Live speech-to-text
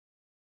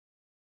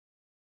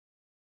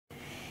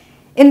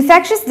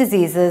Infectious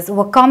diseases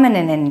were common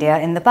in India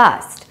in the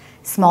past.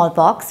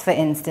 Smallpox, for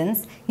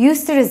instance,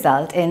 used to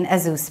result in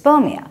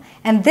azoospermia,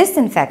 and this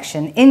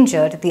infection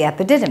injured the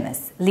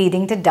epididymis,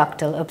 leading to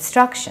ductal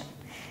obstruction.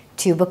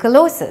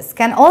 Tuberculosis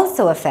can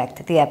also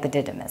affect the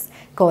epididymis,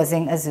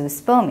 causing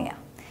azoospermia.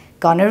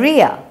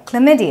 Gonorrhea,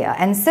 chlamydia,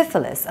 and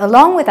syphilis,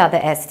 along with other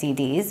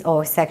STDs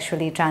or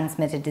sexually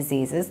transmitted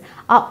diseases,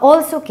 are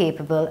also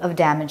capable of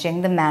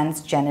damaging the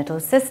man's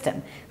genital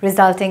system,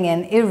 resulting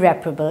in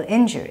irreparable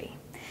injury.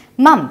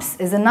 Mumps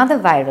is another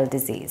viral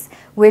disease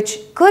which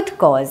could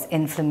cause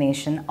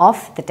inflammation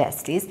of the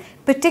testes,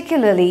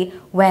 particularly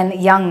when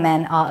young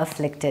men are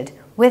afflicted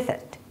with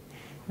it.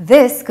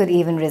 This could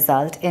even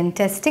result in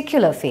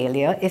testicular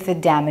failure if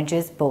it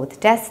damages both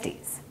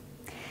testes.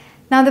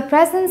 Now, the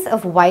presence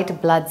of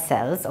white blood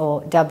cells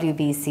or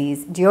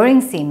WBCs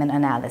during semen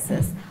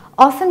analysis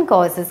often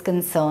causes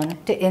concern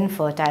to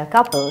infertile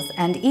couples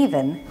and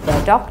even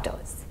their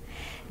doctors.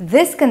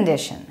 This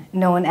condition,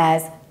 known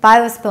as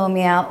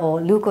pyospermia or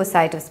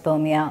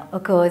leukocytospermia,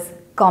 occurs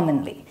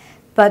commonly,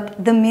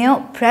 but the mere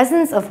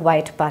presence of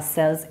white pus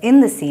cells in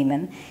the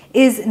semen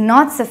is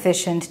not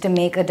sufficient to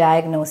make a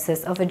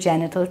diagnosis of a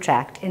genital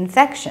tract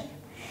infection.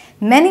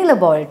 Many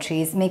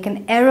laboratories make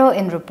an error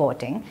in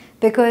reporting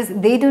because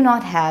they do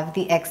not have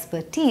the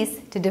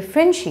expertise to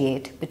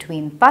differentiate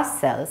between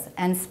pus cells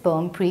and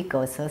sperm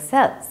precursor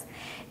cells.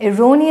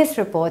 Erroneous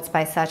reports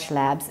by such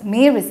labs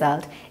may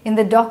result in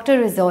the doctor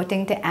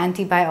resorting to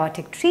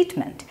antibiotic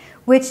treatment,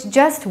 which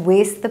just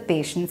wastes the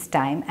patient's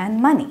time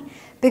and money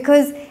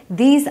because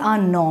these are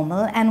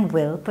normal and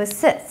will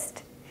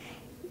persist.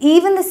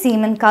 Even the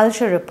semen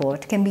culture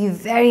report can be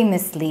very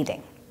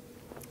misleading.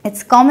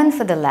 It's common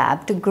for the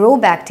lab to grow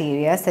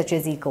bacteria such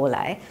as E.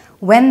 coli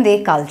when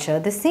they culture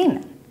the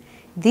semen.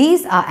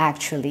 These are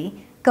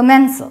actually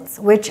commensals,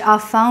 which are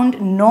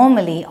found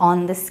normally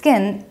on the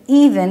skin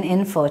even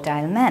in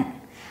fertile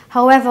men.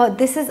 However,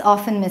 this is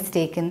often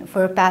mistaken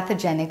for a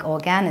pathogenic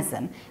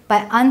organism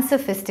by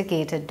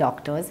unsophisticated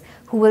doctors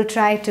who will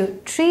try to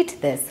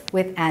treat this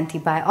with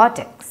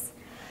antibiotics.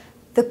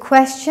 The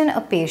question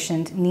a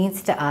patient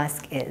needs to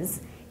ask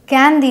is,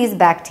 can these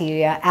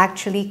bacteria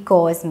actually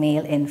cause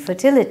male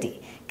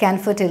infertility? Can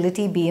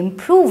fertility be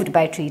improved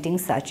by treating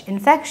such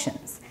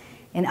infections?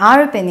 In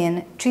our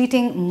opinion,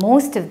 treating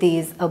most of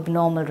these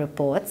abnormal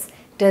reports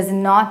does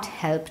not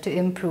help to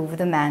improve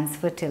the man's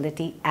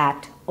fertility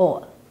at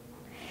all.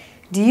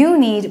 Do you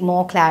need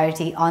more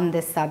clarity on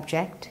this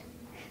subject?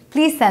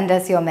 Please send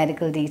us your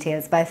medical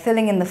details by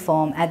filling in the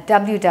form at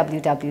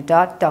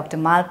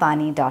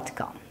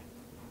www.drmalpani.com.